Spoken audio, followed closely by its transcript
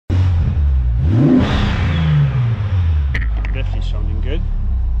sounding good.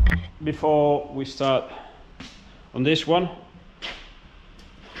 Before we start on this one,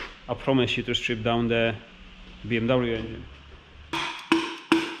 I promise you to strip down the BMW engine.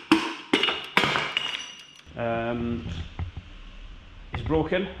 It's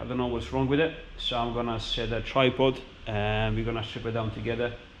broken, I don't know what's wrong with it, so I'm gonna set a tripod and we're gonna strip it down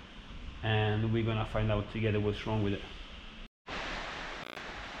together and we're gonna find out together what's wrong with it.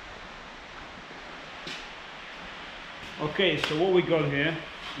 Okay, so what we got here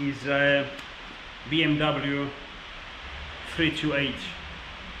is a BMW 328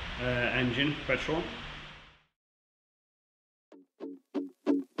 engine, petrol.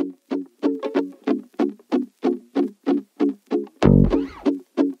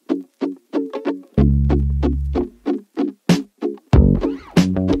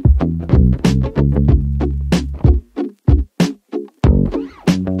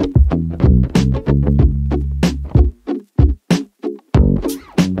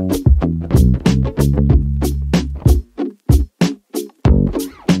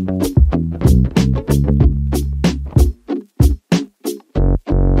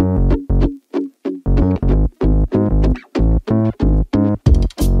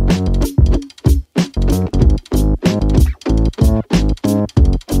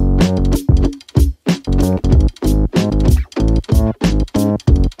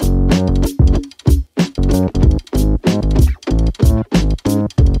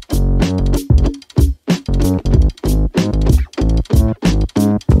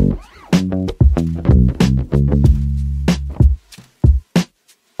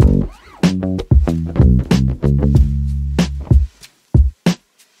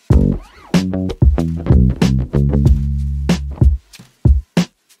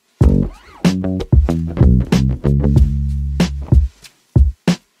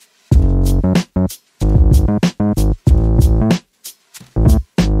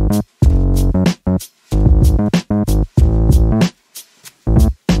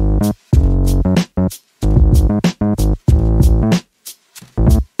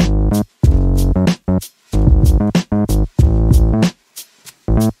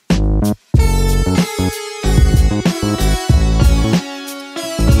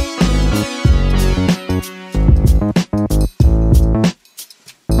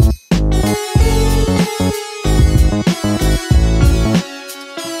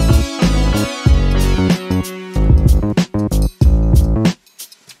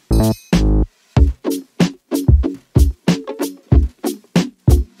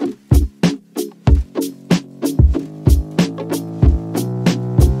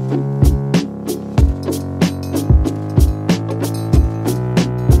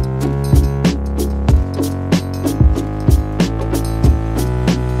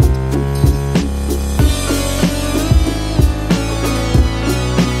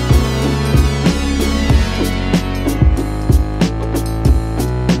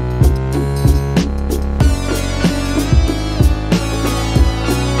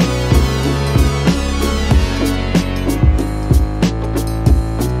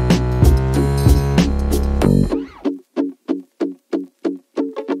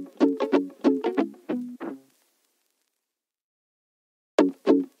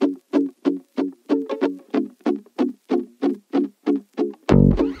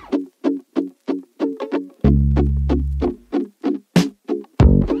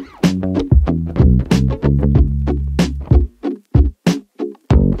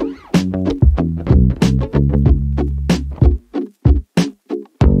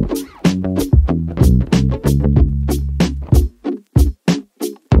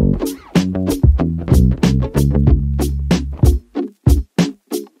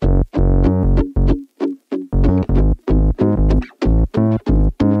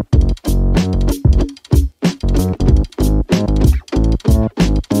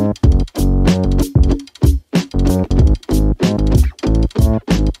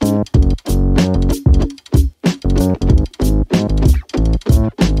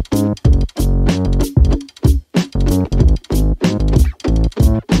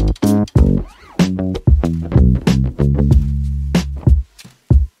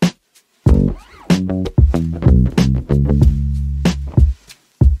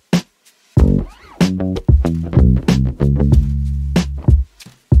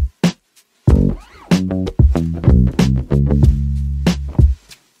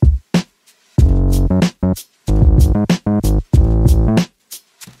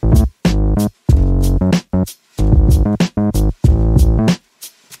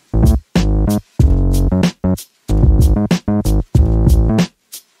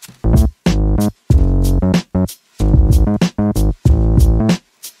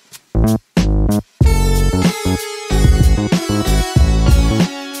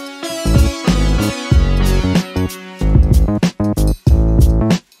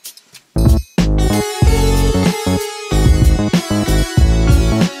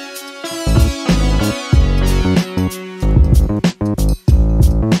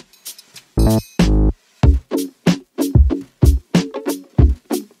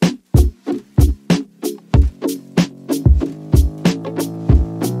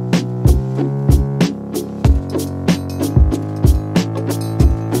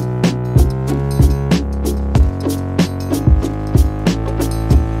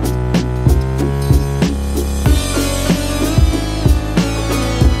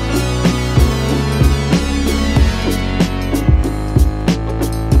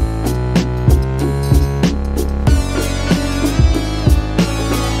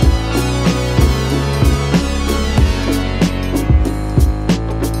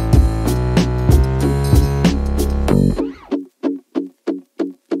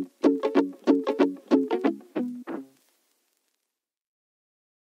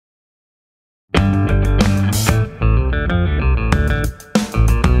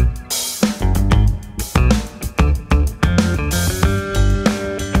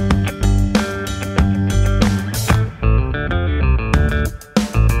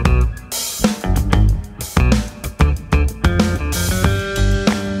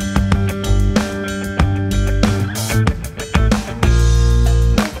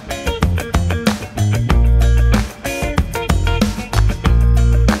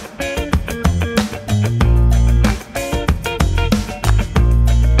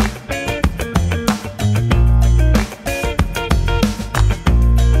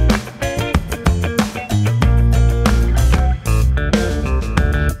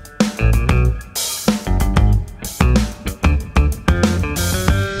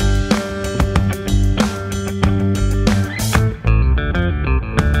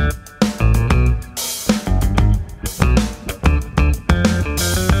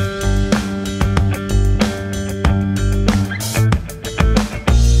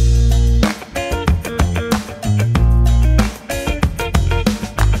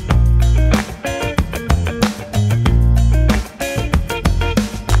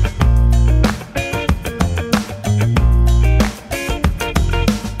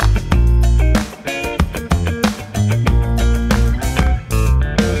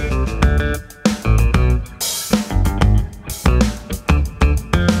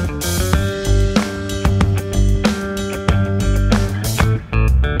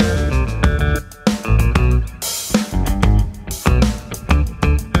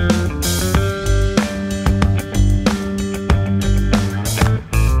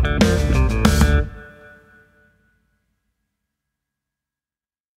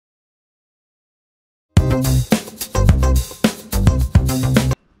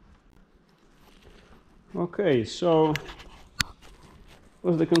 Okay, so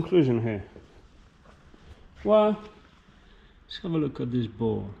what's the conclusion here? Well, let's have a look at this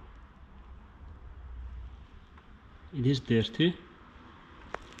ball. It is dirty,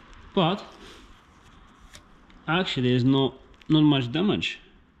 but actually there's not much damage,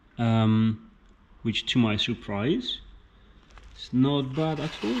 which to my surprise, it's not bad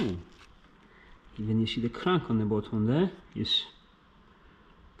at all. Even you see the crack on the bottom there is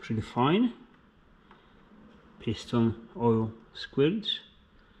pretty fine. Piston oil squirts,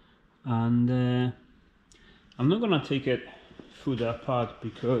 and I'm not gonna take it further apart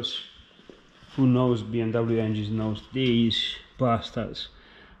because who knows, BMW engines knows these bastards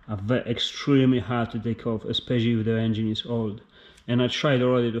are extremely hard to take off, especially if the engine is old. And I tried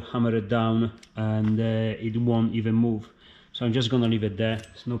already to hammer it down, and it won't even move. So I'm just gonna leave it there.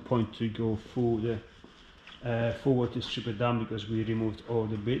 There's no point to go forward to strip it down because we removed all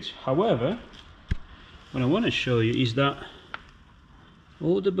the bits. However, what I want to show you is that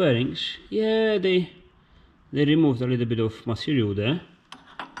all the bearings, yeah, they removed a little bit of material there,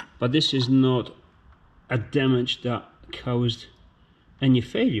 but this is not a damage that caused any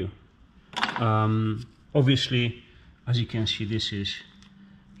failure. Obviously, as you can see, this is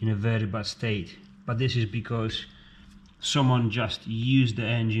in a very bad state, but this is because someone just used the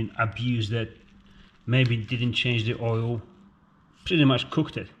engine, abused it, maybe didn't change the oil, pretty much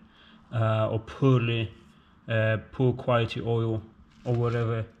cooked it, or poor quality oil, or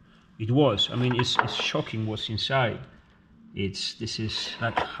whatever it was. I mean, it's shocking what's inside. This is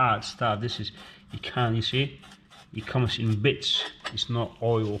like hard stuff. This is, you see, it comes in bits. It's not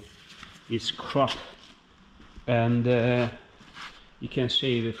oil, it's crap. And you can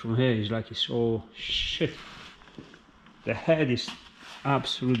see it from here. It's like it's all shit. The head is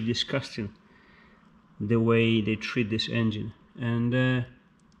absolutely disgusting, the way they treat this engine. And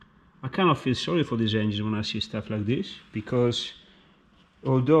I kind of feel sorry for this engine when I see stuff like this, because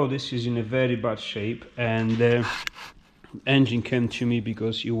although this is in a very bad shape, and the engine came to me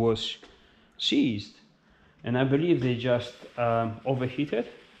because it was seized, and I believe they just overheated,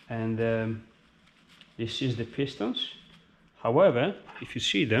 and they seized the pistons. However, if you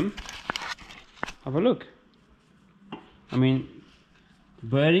see them, have a look. I mean,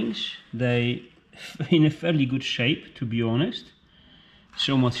 bearings, they in a fairly good shape, to be honest.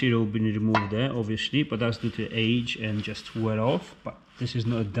 Some material been removed there, obviously, but that's due to age and just wear off, but this is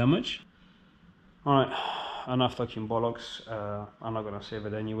not damage. Alright, enough talking bollocks. I'm not gonna save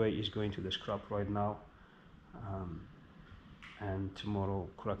it anyway. It's going to the scrap right now, and tomorrow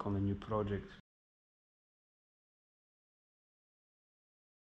crack on a new project.